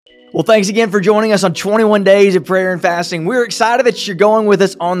Well, thanks again for joining us on 21 Days of Prayer and Fasting. We're excited that you're going with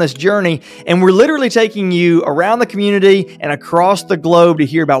us on this journey, and we're literally taking you around the community and across the globe to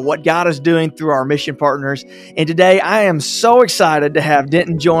hear about what God is doing through our mission partners. And today, I am so excited to have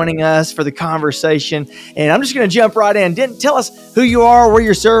Denton joining us for the conversation, and I'm just going to jump right in. Denton, tell us who you are, where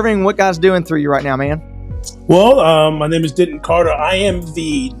you're serving, what God's doing through you right now, man. Well, my name is Denton Carter. I am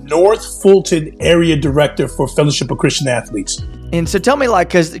the North Fulton Area Director for Fellowship of Christian Athletes. And so tell me,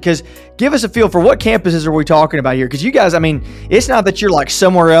 because give us a feel for what campuses are we talking about here? Because you guys, it's not that you're like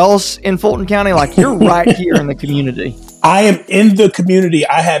somewhere else in Fulton County, like you're right here in the community. I am in the community.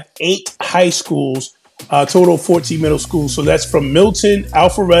 I have 8 high schools, total 14 middle schools. So that's from Milton,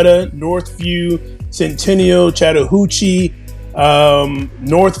 Alpharetta, Northview, Centennial, Chattahoochee,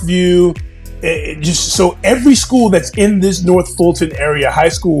 Northview. Just so every school that's in this North Fulton area, high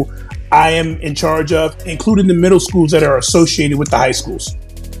school, I am in charge of, including the middle schools that are associated with the high schools.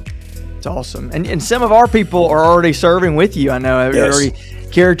 It's awesome. And some of our people are already serving with you. I know Yes. already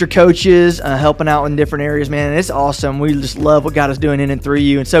character coaches, helping out in different areas, man. And it's awesome. We just love what God is doing in and through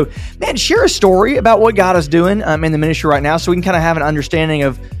you. And so, man, share a story about what God is doing in the ministry right now, so we can kind of have an understanding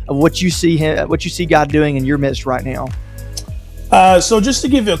of what you see God doing in your midst right now. So just to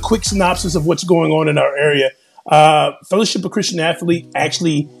give you a quick synopsis of what's going on in our area, Fellowship of Christian Athlete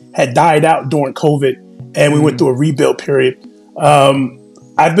actually had died out during COVID, and we went through a rebuild period.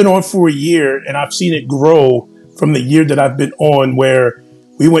 I've been on for a year, and I've seen it grow from the year that I've been on, where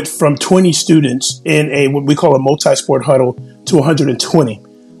we went from 20 students in what we call a multi-sport huddle to 120.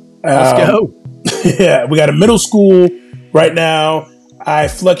 Let's go. Yeah, we got a middle school right now. I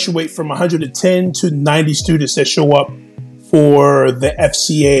fluctuate from 110 to 90 students that show up for the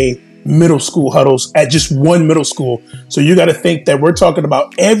FCA middle school huddles at just one middle school. So you got to think that we're talking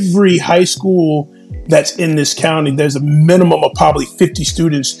about every high school that's in this county. There's a minimum of probably 50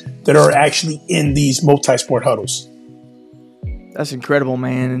 students that are actually in these multi-sport huddles. That's incredible,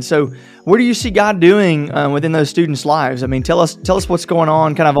 man. And so what do you see God doing within those students' lives? Tell us what's going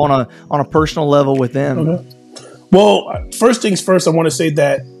on kind of on a personal level with them. Okay. Well, first things first, I want to say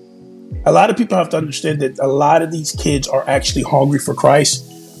that a lot of people have to understand that a lot of these kids are actually hungry for Christ.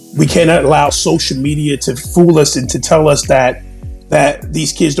 We cannot allow social media to fool us and to tell us that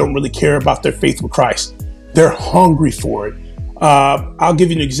these kids don't really care about their faith with Christ. They're hungry for it. I'll give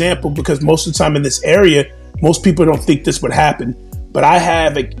you an example, because most of the time in this area, most people don't think this would happen. But I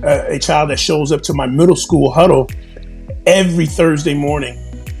have a child that shows up to my middle school huddle every Thursday morning.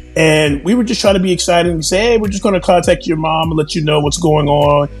 And we were just trying to be excited and say, hey, we're just going to contact your mom and let you know what's going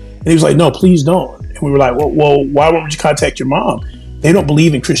on. And he was like, no, please don't. And we were like, well, why won't you contact your mom? They don't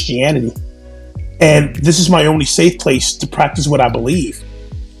believe in Christianity. And this is my only safe place to practice what I believe.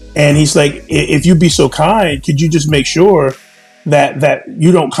 And he's like, if you'd be so kind, could you just make sure that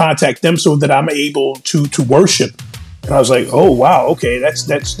you don't contact them so that I'm able to worship? And I was like, oh, wow. Okay.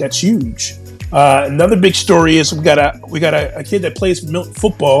 That's huge. Another big story is we got a kid that plays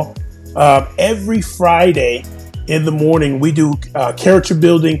football. Every Friday in the morning, we do character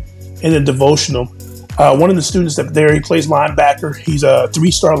building and a devotional. One of the students up there, he plays linebacker. He's a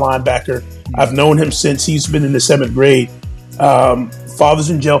 3-star linebacker. I've known him since he's been in the 7th grade. Father's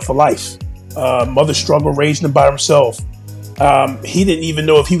in jail for life. Mother struggled raising him by himself. He didn't even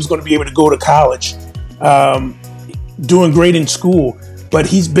know if he was going to be able to go to college. Doing great in school. But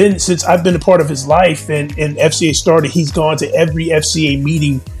since I've been a part of his life and FCA started, he's gone to every FCA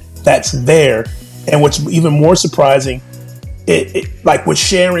meeting that's there. And what's even more surprising, like with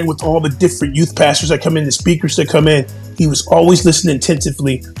sharing with all the different youth pastors that come in, the speakers that come in, he was always listening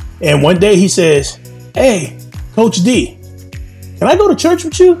attentively. And one day he says, hey, Coach D, can I go to church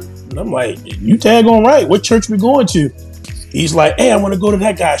with you? And I'm like, you tag on right. What church we going to? He's like, hey, I want to go to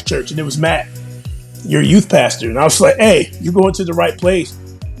that guy's church. And it was Matt, your youth pastor. And I was like, hey, you're going to the right place.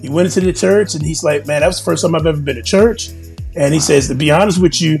 He went into the church and he's like, man, that was the first time I've ever been to church. And he says, to be honest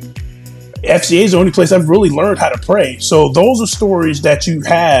with you, FCA is the only place I've really learned how to pray. So those are stories that you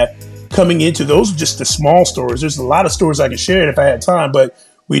have coming into. Those are just the small stories. There's a lot of stories I can share if I had time, but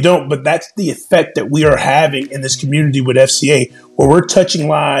we don't. But that's the effect that we are having in this community with FCA, where we're touching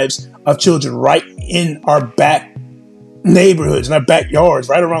lives of children right in our back neighborhoods and our backyards,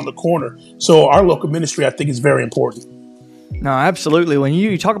 right around the corner. So our local ministry, I think, is very important. No, absolutely. When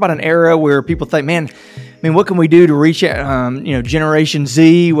you talk about an era where people think, man, what can we do to reach, Generation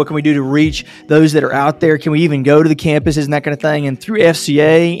Z? What can we do to reach those that are out there? Can we even go to the campuses and that kind of thing? And through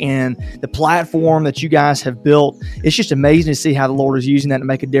FCA and the platform that you guys have built, it's just amazing to see how the Lord is using that to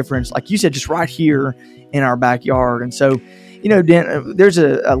make a difference. Like you said, just right here in our backyard. And so, Dan, there's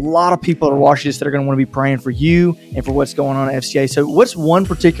a lot of people that are watching this that are going to want to be praying for you and for what's going on at FCA. So what's one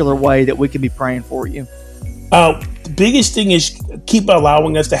particular way that we could be praying for you? The biggest thing is keep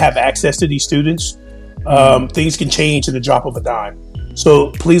allowing us to have access to these students. Things can change in the drop of a dime.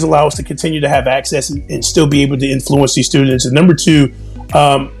 So please allow us to continue to have access and still be able to influence these students. And number two,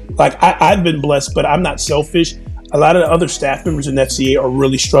 I've been blessed, but I'm not selfish. A lot of the other staff members in FCA are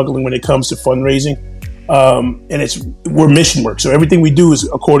really struggling when it comes to fundraising. And we're mission work. So everything we do is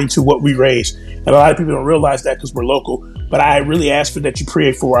according to what we raise. And a lot of people don't realize that because we're local. But I really ask for that you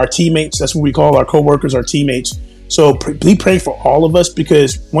pray for our teammates. That's what we call our coworkers, our teammates. So please pray for all of us,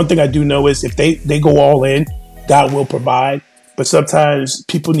 because one thing I do know is if they go all in, God will provide. But sometimes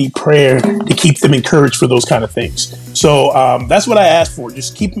people need prayer to keep them encouraged for those kind of things. So that's what I ask for.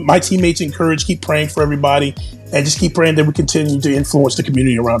 Just keep my teammates encouraged, keep praying for everybody, and just keep praying that we continue to influence the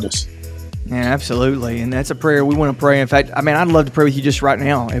community around us. Yeah, absolutely. And that's a prayer we want to pray. In fact, I'd love to pray with you just right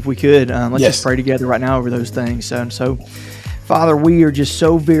now, if we could. Let's just pray together right now over those things. So, Father, we are just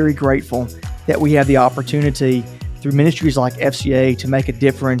so very grateful that we have the opportunity through ministries like FCA to make a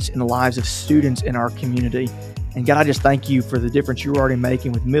difference in the lives of students in our community. And God, I just thank you for the difference you're already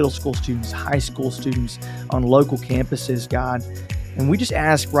making with middle school students, high school students on local campuses, God. And we just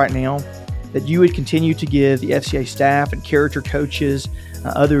ask right now that you would continue to give the FCA staff and character coaches,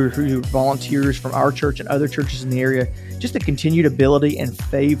 other volunteers from our church and other churches in the area, just a continued ability and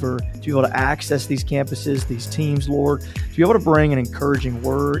favor to be able to access these campuses, these teams, Lord, to be able to bring an encouraging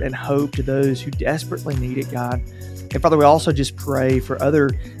word and hope to those who desperately need it, God. And Father, we also just pray for other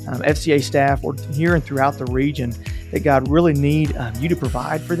FCA staff, Lord, here and throughout the region, that God really need you to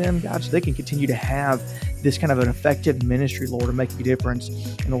provide for them, God, so they can continue to have this kind of an effective ministry, Lord, to make a difference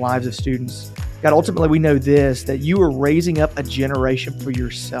in the lives of students. God, ultimately, we know this, that you are raising up a generation for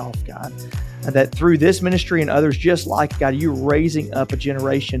yourself, God, that through this ministry and others just like, God, you're raising up a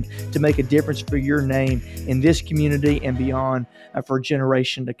generation to make a difference for your name in this community and beyond for a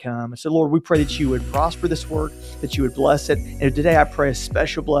generation to come. And so, Lord, we pray that you would prosper this work, that you would bless it. And today I pray a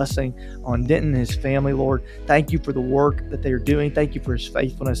special blessing on Denton and his family, Lord. Thank you for the work that they are doing. Thank you for his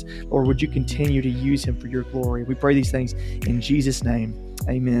faithfulness. Lord, would you continue to use him for your glory? We pray these things in Jesus' name.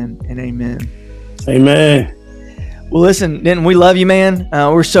 Amen and amen. Amen. Well, listen, Denton, we love you, man.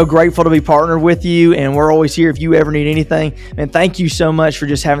 We're so grateful to be partnered with you, and we're always here if you ever need anything. And thank you so much for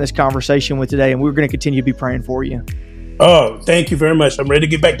just having this conversation with today, and we're going to continue to be praying for you. Oh, thank you very much. I'm ready to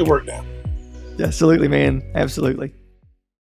get back to work now. Absolutely, man. Absolutely.